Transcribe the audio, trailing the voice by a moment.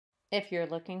If you're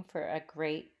looking for a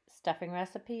great stuffing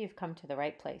recipe, you've come to the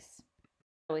right place.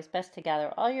 It's always best to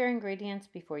gather all your ingredients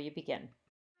before you begin.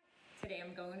 Today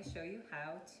I'm going to show you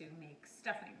how to make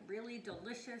stuffing, really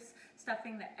delicious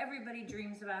stuffing that everybody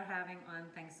dreams about having on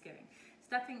Thanksgiving.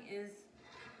 Stuffing is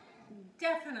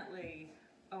definitely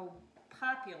a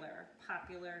popular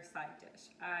side dish.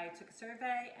 I took a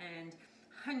survey and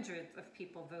hundreds of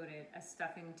people voted as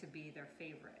stuffing to be their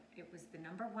favorite. It was the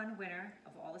 #1 winner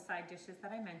of all the side dishes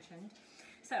that I mentioned.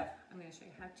 So I'm going to show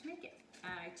you how to make it.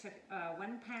 I took a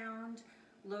 1-pound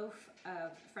loaf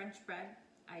of French bread.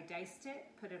 I diced it,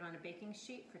 put it on a baking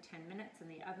sheet for 10 minutes in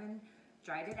the oven,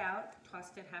 dried it out,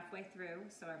 tossed it halfway through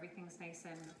so everything's nice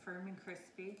and firm and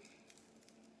crispy.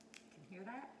 You can hear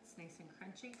that? It's nice and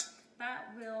crunchy.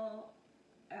 That will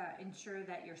ensure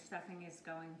that your stuffing is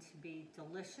going to be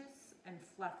delicious and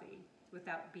fluffy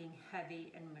without being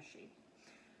heavy and mushy.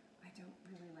 I don't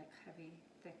really like heavy,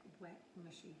 thick, wet,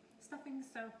 mushy stuffing,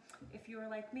 so if you're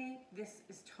like me, this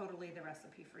is totally the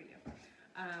recipe for you.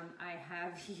 I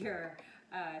have here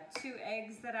 2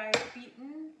 eggs that I've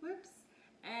beaten,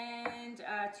 and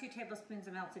 2 tablespoons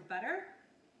of melted butter.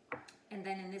 And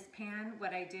then in this pan,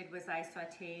 what I did was I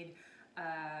sauteed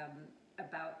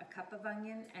about a cup of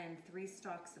onion and 3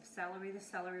 stalks of celery. The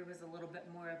celery was a little bit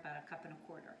more, about a cup and a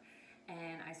quarter.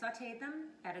 And I sauteed them,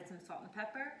 added some salt and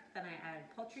pepper, then I added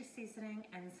poultry seasoning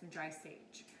and some dry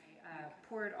sage. I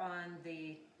poured on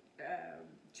the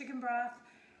chicken broth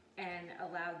and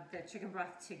allowed the chicken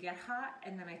broth to get hot,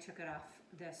 and then I took it off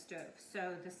the stove.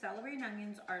 So the celery and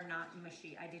onions are not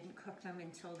mushy. I didn't cook them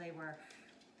until they were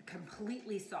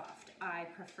completely soft. I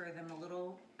prefer them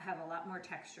have a lot more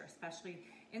texture, especially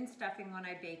in stuffing. When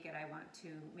I bake it, I want to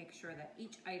make sure that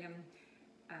each item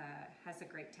has a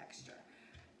great texture.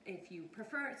 If you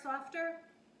prefer it softer,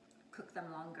 cook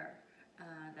them longer.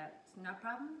 That's no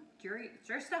problem. It's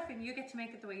your stuffing, you get to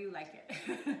make it the way you like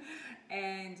it.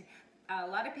 And a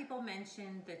lot of people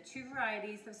mentioned the 2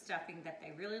 varieties of stuffing that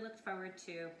they really looked forward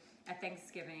to at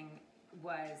Thanksgiving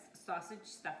was sausage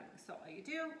stuffing. So all you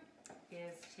do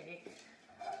is take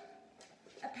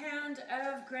a pound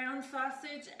of ground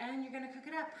sausage and you're gonna cook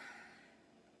it up.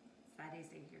 It's that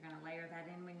easy. You're gonna layer that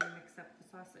in when you mix up the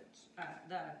sausage,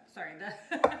 the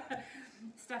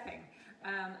stuffing.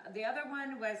 The other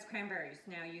one was cranberries.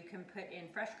 Now you can put in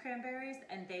fresh cranberries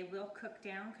and they will cook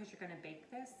down because you're gonna bake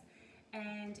this.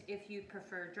 And if you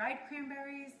prefer dried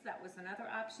cranberries, that was another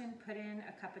option. Put in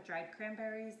a cup of dried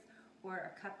cranberries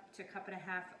or a cup to a cup and a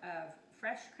half of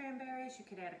fresh cranberries. You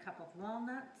could add a cup of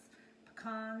walnuts,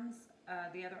 pecans.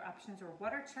 The other options were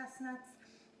water chestnuts.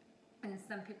 And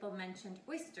some people mentioned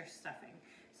oyster stuffing.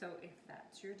 So if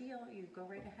that's your deal, you go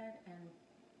right ahead and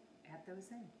add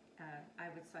those in. I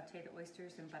would saute the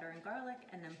oysters in butter and garlic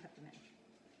and then put them in.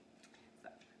 So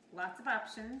lots of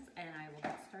options, and I will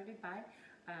get started by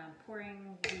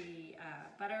pouring the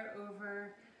butter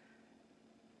over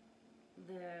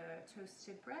the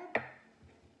toasted bread.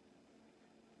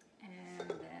 And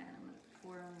then I'm going to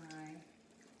pour my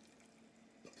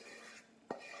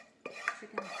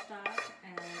chicken stock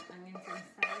and onions and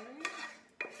celery.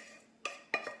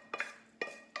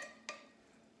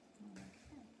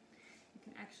 Okay. You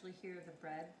can actually hear the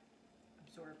bread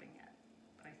absorbing it.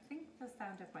 But I think the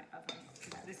sound of my oven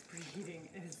that is preheating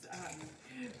is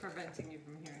preventing you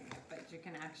from hearing it. But you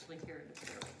can actually hear it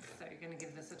absorbing. So you're going to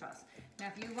give this a toss. Now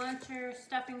if you want your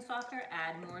stuffing softer,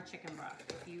 add more chicken broth.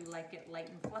 If you like it light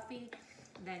and fluffy,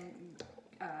 then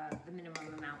the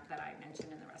minimum amount that I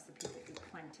mentioned in the recipe will be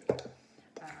plenty.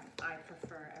 I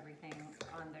prefer everything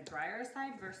on the drier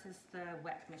side versus the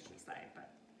wet, mushy side, but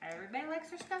everybody likes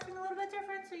their stuffing a little bit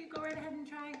different, so you go right ahead and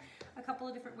try a couple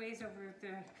of different ways over the.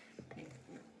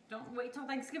 Don't wait till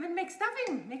Thanksgiving to make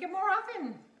stuffing. Make it more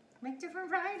often. Make different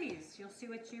varieties. You'll see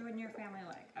what you and your family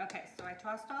like. Okay, so I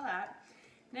tossed all that.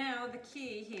 Now the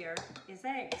key here is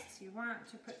eggs. You want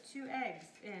to put 2 eggs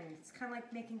in. It's kind of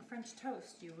like making French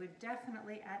toast. You would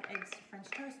definitely add eggs to French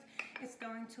toast. It's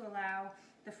going to allow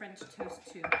the French toast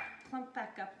to plump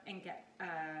back up and get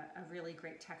a really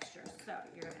great texture. So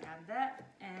you're going to add that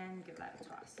and give that a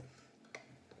toss.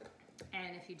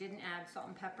 And if you didn't add salt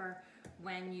and pepper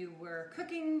when you were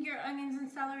cooking your onions and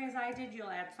celery as I did,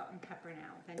 you'll add salt and pepper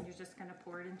now. Then you're just going to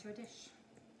pour it into a dish.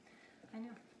 I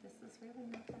know, this is really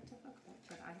not that difficult,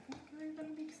 but I think everybody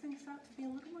makes things out to be a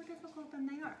little more difficult than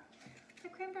they are. The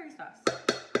cranberry sauce.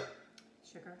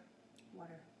 Sugar,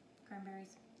 water,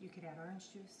 cranberries. You could add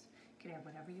orange juice. You could add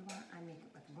whatever you want. I make it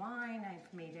with wine.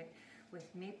 I've made it with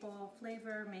maple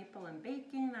flavor, maple and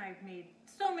bacon. I've made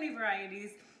so many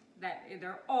varieties that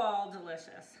they're all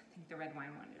delicious. I think the red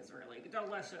wine one is really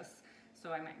delicious.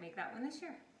 So I might make that one this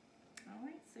year. All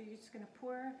right, so you're just gonna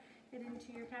pour it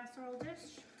into your casserole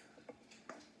dish.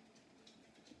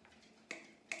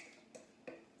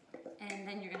 And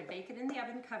then you're going to bake it in the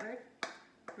oven covered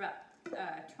for about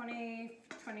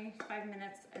 20-25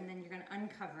 minutes, and then you're going to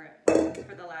uncover it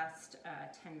for the last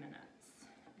 10 minutes.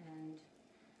 And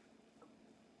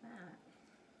that,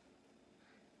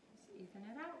 just even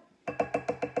it out.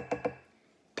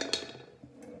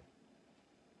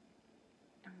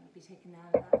 I'm going to be taking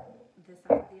this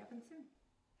out of the oven soon.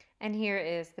 And here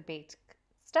is the baked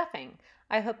stuffing.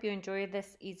 I hope you enjoyed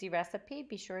this easy recipe.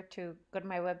 Be sure to go to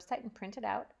my website and print it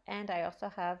out. And I also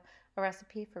have a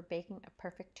recipe for baking a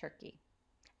perfect turkey.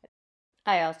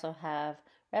 I also have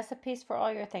recipes for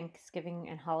all your Thanksgiving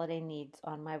and holiday needs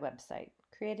on my website,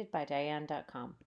 createdbydiane.com.